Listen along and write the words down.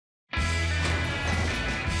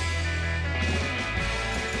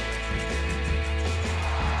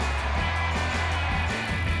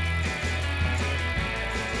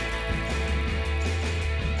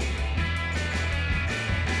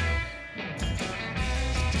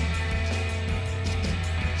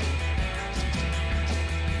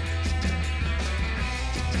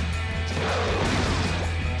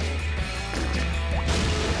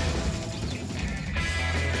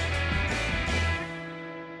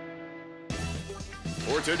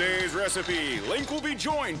For today's recipe, Link will be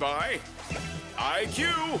joined by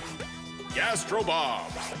IQ, Gastro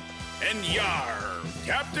Bob, and Yar,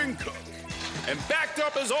 Captain Cook. And backed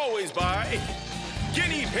up as always by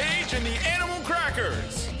Guinea Page and the Animal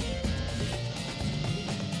Crackers.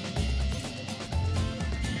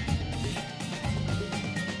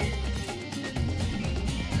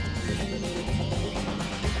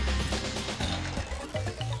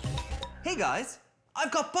 Hey guys,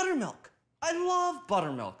 I've got buttermilk. I love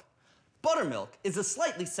buttermilk. Buttermilk is a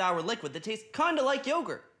slightly sour liquid that tastes kinda like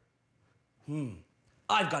yogurt.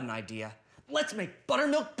 I've got an idea. Let's make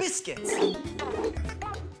buttermilk biscuits.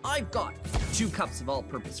 I've got 2 cups of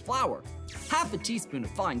all-purpose flour, half a teaspoon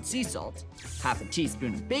of fine sea salt, half a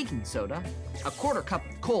teaspoon of baking soda, a 1/4 cup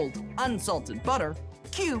of cold, unsalted butter,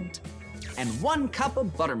 cubed, and 1 cup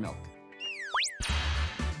of buttermilk.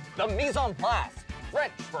 The mise en place.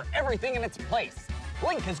 Fresh for everything in its place.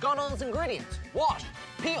 Link has got all his ingredients washed,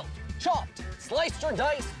 peeled, chopped, sliced or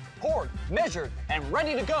diced, poured, measured, and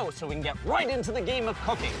ready to go so we can get right into the game of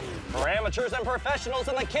cooking. For amateurs and professionals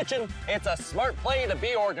in the kitchen, it's a smart play to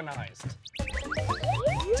be organized.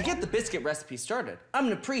 To get the biscuit recipe started, I'm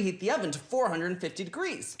gonna preheat the oven to 450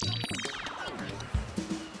 degrees.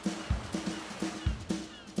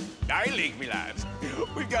 Aye, Link, me lads.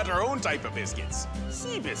 We've got our own type of biscuits.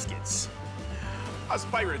 Sea biscuits. Us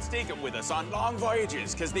pirates take them with us on long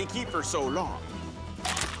voyages because they keep for so long.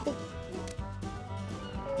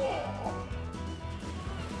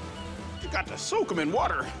 You got to soak them in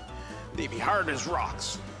water. They be hard as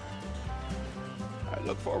rocks. I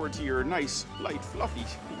look forward to your nice, light, fluffy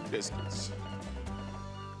biscuits.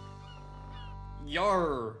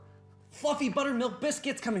 Yarr! Fluffy buttermilk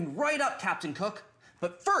biscuits coming right up, Captain Cook.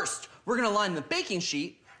 But first, we're gonna line the baking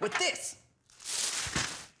sheet with this.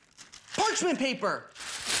 Parchment paper!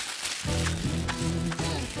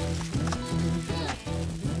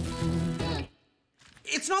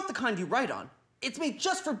 It's not the kind you write on. It's made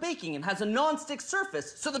just for baking and has a non-stick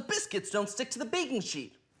surface so the biscuits don't stick to the baking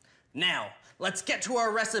sheet. Now, let's get to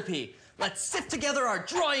our recipe. Let's sift together our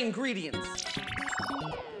dry ingredients.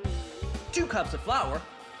 2 cups of flour,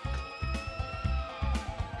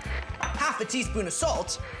 half a teaspoon of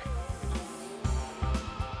salt,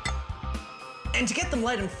 and to get them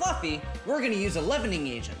light and fluffy, we're gonna use a leavening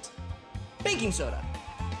agent, baking soda.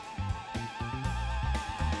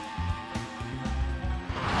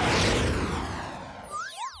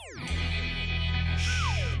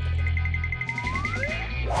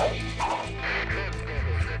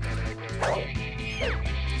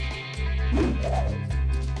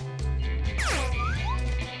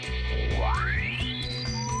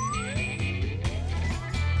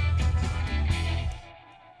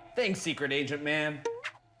 Thanks, Secret Agent Man.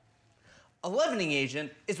 A leavening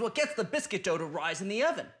agent is what gets the biscuit dough to rise in the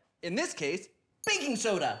oven. In this case, baking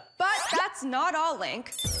soda. But that's not all,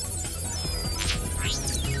 Link.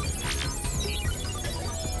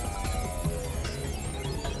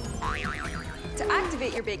 To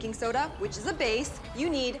activate your baking soda, which is a base,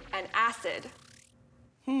 you need an acid.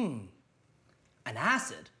 An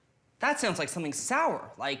acid? That sounds like something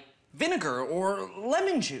sour, like vinegar or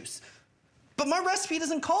lemon juice. But my recipe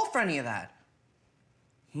doesn't call for any of that.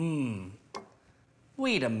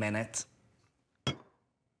 Wait a minute.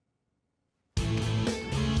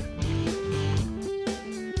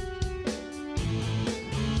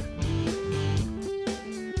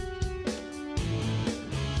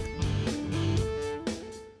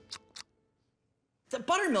 The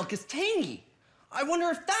buttermilk is tangy. I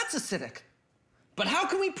wonder if that's acidic. But how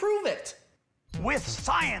can we prove it? With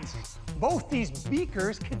science. Both these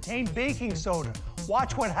beakers contain baking soda.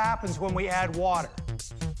 Watch what happens when we add water.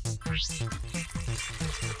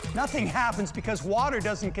 Nothing happens because water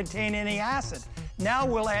doesn't contain any acid. Now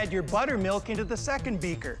we'll add your buttermilk into the second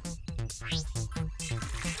beaker.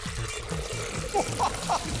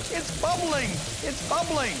 It's bubbling! It's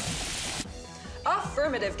bubbling!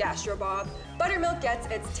 Affirmative, Gastro Bob. Buttermilk gets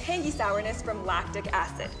its tangy sourness from lactic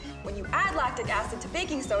acid. When you add lactic acid to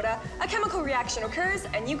baking soda, a chemical reaction occurs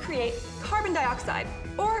and you create carbon dioxide,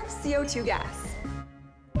 or CO2 gas.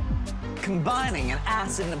 Combining an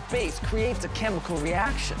acid and a base creates a chemical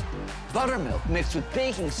reaction. Buttermilk mixed with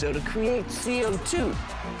baking soda creates CO2,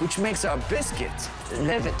 which makes our biscuits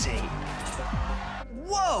levitate.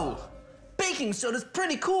 Whoa! Baking soda's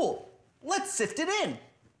pretty cool. Let's sift it in.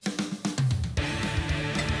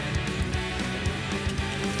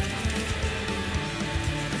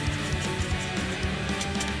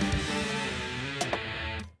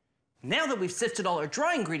 Now that we've sifted all our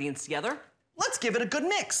dry ingredients together, let's give it a good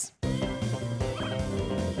mix.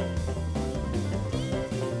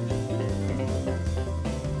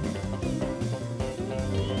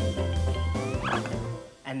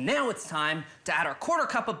 Now it's time to add our 1/4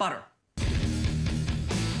 cup of butter.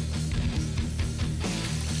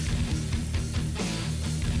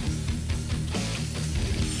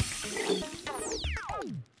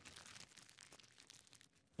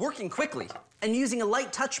 Working quickly and using a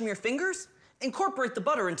light touch from your fingers, incorporate the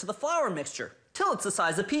butter into the flour mixture till it's the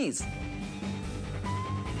size of peas.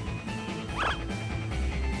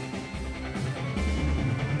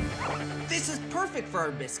 This is perfect for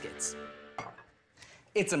our biscuits.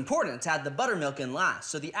 It's important to add the buttermilk in last,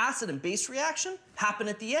 so the acid and base reaction happen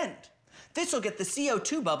at the end. This will get the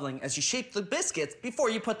CO2 bubbling as you shape the biscuits before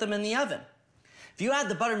you put them in the oven. If you add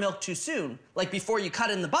the buttermilk too soon, like before you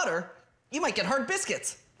cut in the butter, you might get hard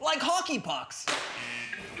biscuits, like hockey pucks.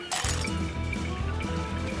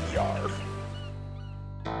 Yar.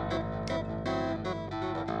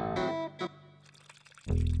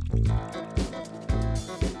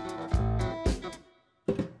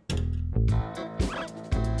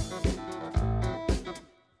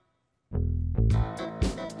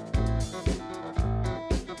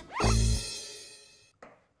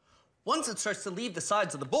 Once it starts to leave the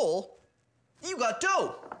sides of the bowl, you got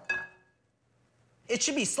dough. It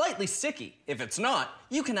should be slightly sticky. If it's not,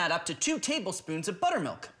 you can add up to 2 tablespoons of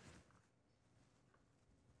buttermilk.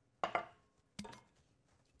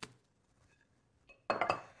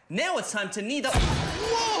 Now it's time to knead up.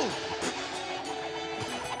 Whoa!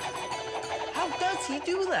 How does he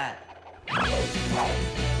do that?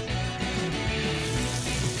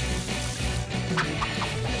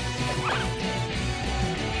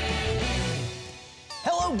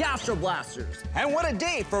 Hello, GastroBlasters! And what a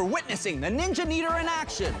day for witnessing the Ninja Kneader in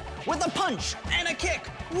action! With a punch and a kick!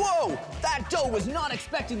 Whoa! That dough was not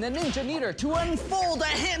expecting the Ninja Kneader to unfold a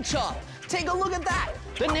hand chop! Take a look at that!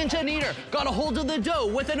 The Ninja Kneader got a hold of the dough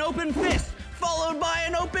with an open fist, followed by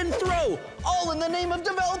an open throw, all in the name of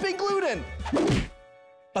developing gluten!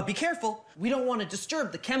 But be careful, we don't want to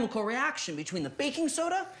disturb the chemical reaction between the baking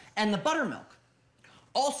soda and the buttermilk.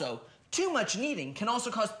 Also, too much kneading can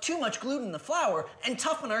also cause too much gluten in the flour and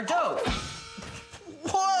toughen our dough.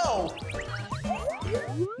 Whoa!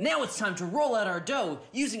 Now it's time to roll out our dough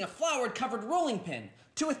using a flour-covered rolling pin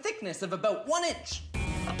to a thickness of about 1 inch.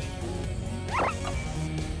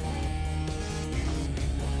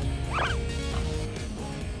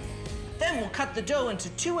 Then we'll cut the dough into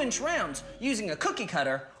 2-inch rounds using a cookie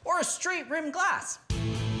cutter or a straight rim glass.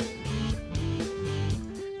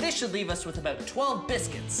 This should leave us with about 12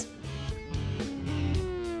 biscuits.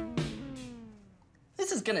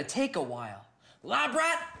 This is gonna take a while. Lab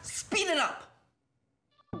rat, speed it up.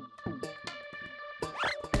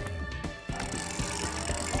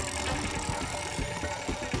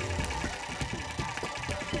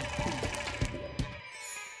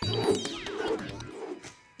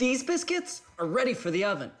 These biscuits are ready for the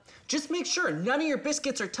oven. Just make sure none of your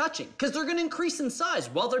biscuits are touching, because they're gonna increase in size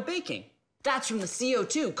while they're baking. That's from the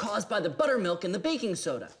CO2 caused by the buttermilk and the baking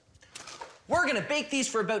soda. We're gonna bake these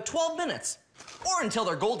for about 12 minutes, or until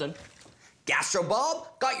they're golden. Gastro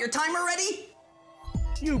Bob, got your timer ready?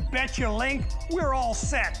 You betcha, Link. We're all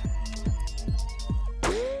set.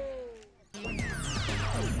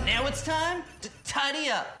 Now it's time to tidy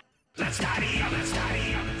up. Let's tidy up, let's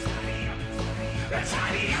tidy up, let's tidy up. Let's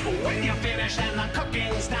tidy up when you're finished and the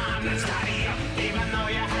cooking's done. Let's tidy up, even though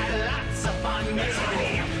you had lots of fun. Let's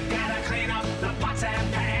tidy up, gotta clean up the pots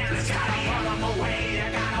and pans. Let's tidy up, put them away,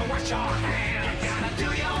 you gotta wash your hands. You gotta do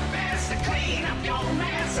your best to clean up your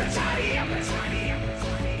mess. Let's tidy up, let's tidy up, let's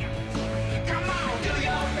tidy up. Come on, do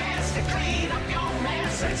your best to clean up your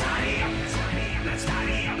mess. Let's tidy up, let's tidy up, let's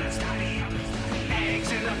tidy up, let's tidy up.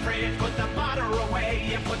 Eggs in the fridge, put the butter away.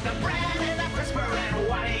 You put the bread in the crisper, and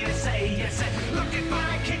what do you say? You said, look at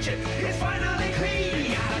my kitchen, it's finally clean.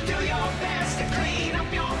 You gotta do your best to clean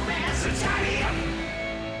up your mess and tidy up.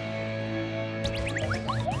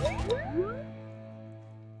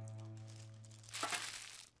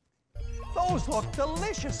 Those look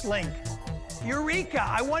delicious, Link. Eureka!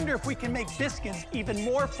 I wonder if we can make biscuits even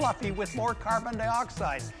more fluffy with more carbon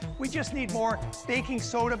dioxide. We just need more baking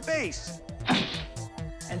soda base.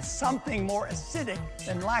 And something more acidic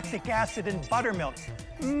than lactic acid in buttermilk.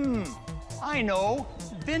 I know,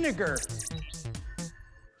 vinegar.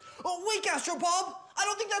 Oh, wait, Gastro Bob! I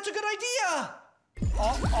don't think that's a good idea!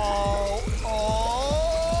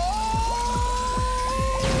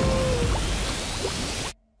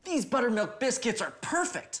 These buttermilk biscuits are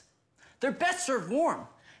perfect. They're best served warm.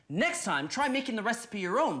 Next time, try making the recipe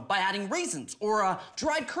your own by adding raisins or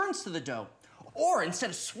dried currants to the dough. Or instead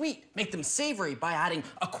of sweet, make them savory by adding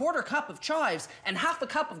a 1/4 cup of chives and 1/2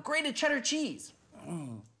 cup of grated cheddar cheese.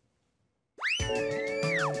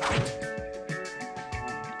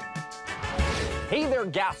 Hey there,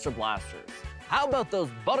 GastroBlasters. How about those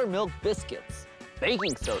Buttermilk Biscuits?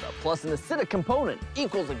 Baking soda plus an acidic component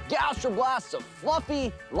equals a GastroBlast of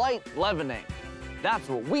fluffy, light leavening. That's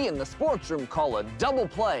what we in the sports room call a double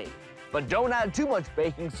play. But don't add too much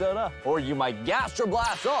baking soda or you might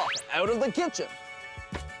GastroBlast off out of the kitchen.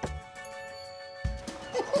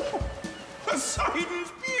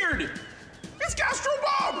 Poseidon's beard! It's Gastro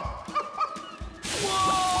Bob!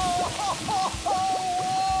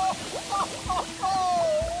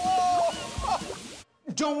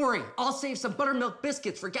 Don't worry, I'll save some buttermilk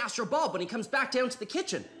biscuits for Gastro Bob when he comes back down to the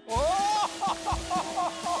kitchen.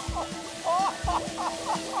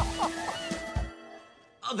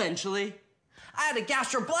 Eventually. I had a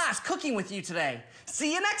GastroBlast cooking with you today.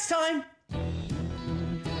 See you next time.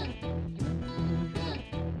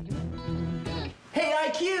 Hey,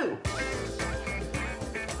 IQ!